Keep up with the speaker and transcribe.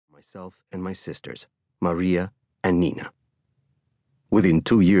myself and my sisters, Maria and Nina. Within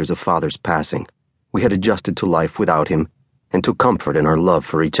 2 years of Father's passing, we had adjusted to life without him and took comfort in our love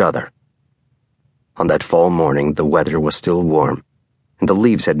for each other. On that fall morning, the weather was still warm, and the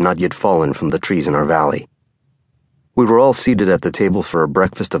leaves had not yet fallen from the trees in our valley. We were all seated at the table for a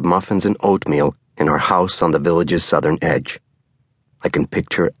breakfast of muffins and oatmeal in our house on the village's southern edge. I can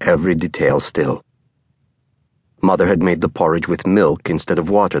picture every detail still. Mother had made the porridge with milk instead of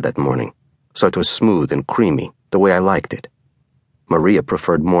water that morning, so it was smooth and creamy, the way I liked it. Maria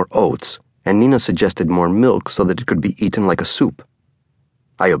preferred more oats, and Nina suggested more milk so that it could be eaten like a soup.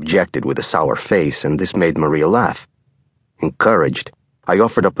 I objected with a sour face, and this made Maria laugh. Encouraged, I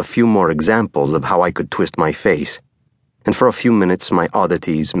offered up a few more examples of how I could twist my face, and for a few minutes my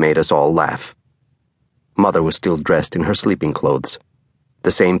oddities made us all laugh. Mother was still dressed in her sleeping clothes,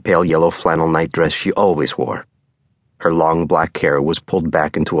 the same pale yellow flannel nightdress she always wore. Her long black hair was pulled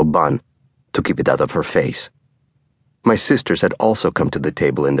back into a bun to keep it out of her face. My sisters had also come to the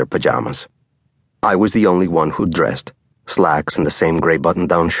table in their pajamas. I was the only one who dressed, slacks and the same gray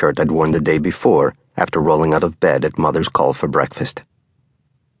button-down shirt I'd worn the day before after rolling out of bed at Mother's call for breakfast.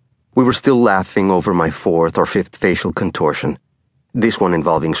 We were still laughing over my fourth or fifth facial contortion, this one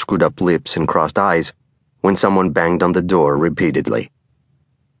involving screwed-up lips and crossed eyes, when someone banged on the door repeatedly.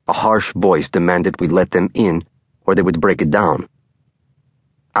 A harsh voice demanded we let them in or they would break it down.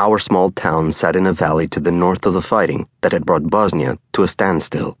 Our small town sat in a valley to the north of the fighting that had brought Bosnia to a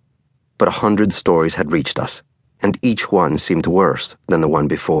standstill, but 100 stories had reached us, and each one seemed worse than the one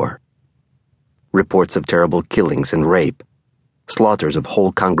before. Reports of terrible killings and rape, slaughters of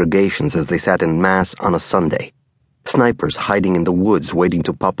whole congregations as they sat in mass on a Sunday, snipers hiding in the woods waiting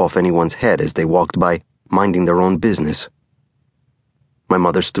to pop off anyone's head as they walked by, minding their own business. My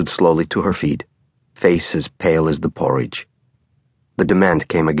mother stood slowly to her feet, face as pale as the porridge. The demand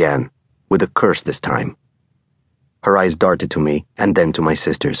came again, with a curse this time. Her eyes darted to me and then to my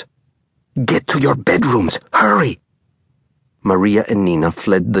sisters. "Get to your bedrooms! Hurry!" Maria and Nina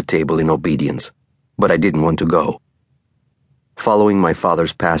fled the table in obedience, but I didn't want to go. Following my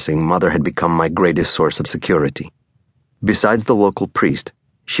father's passing, Mother had become my greatest source of security. Besides the local priest,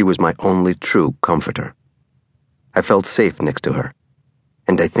 she was my only true comforter. I felt safe next to her,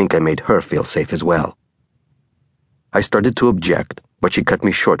 and I think I made her feel safe as well. I started to object, but she cut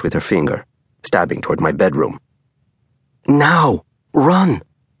me short with her finger, stabbing toward my bedroom. "Now! Run!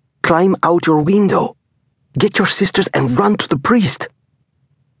 Climb out your window! Get your sisters and run to the priest!"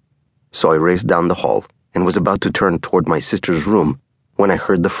 So I raced down the hall and was about to turn toward my sister's room when I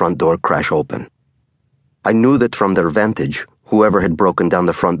heard the front door crash open. I knew that from their vantage, whoever had broken down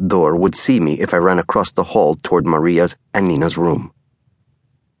the front door would see me if I ran across the hall toward Maria's and Nina's room.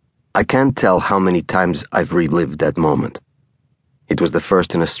 I can't tell how many times I've relived that moment. It was the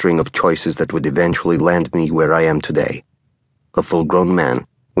first in a string of choices that would eventually land me where I am today, a full-grown man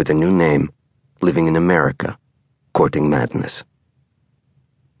with a new name, living in America, courting madness.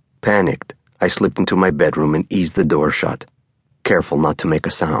 Panicked, I slipped into my bedroom and eased the door shut, careful not to make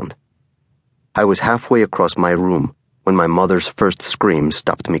a sound. I was halfway across my room when my mother's first scream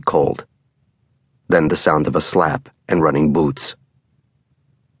stopped me cold. Then the sound of a slap and running boots.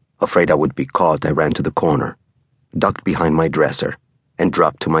 Afraid I would be caught, I ran to the corner, ducked behind my dresser, and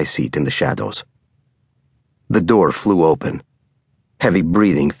dropped to my seat in the shadows. The door flew open. Heavy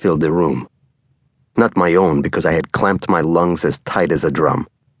breathing filled the room. Not my own, because I had clamped my lungs as tight as a drum.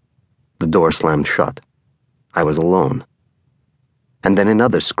 The door slammed shut. I was alone. And then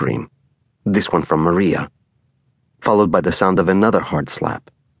another scream, this one from Maria, followed by the sound of another hard slap.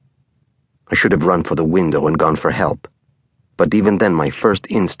 I should have run for the window and gone for help. But even then my first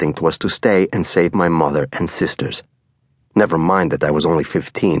instinct was to stay and save my mother and sisters. Never mind that I was only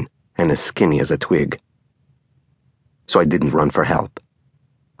 15 and as skinny as a twig. So I didn't run for help.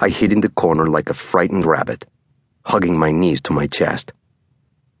 I hid in the corner like a frightened rabbit, hugging my knees to my chest.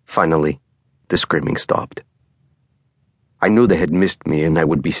 Finally, the screaming stopped. I knew they had missed me and I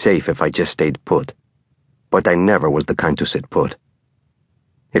would be safe if I just stayed put. But I never was the kind to sit put.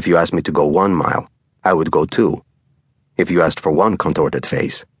 If you asked me to go 1 mile, I would go 2. If you asked for 1 contorted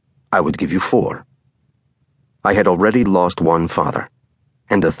face, I would give you 4. I had already lost 1 father,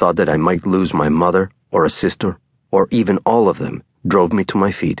 and the thought that I might lose my mother or a sister, or even all of them, drove me to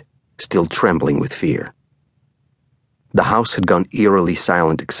my feet, still trembling with fear. The house had gone eerily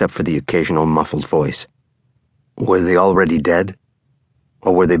silent except for the occasional muffled voice. Were they already dead?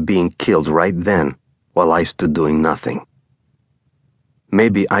 Or were they being killed right then, while I stood doing nothing?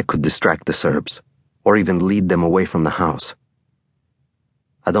 Maybe I could distract the Serbs, or even lead them away from the house.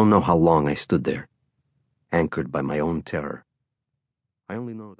 I don't know how long I stood there, anchored by my own terror. I only know that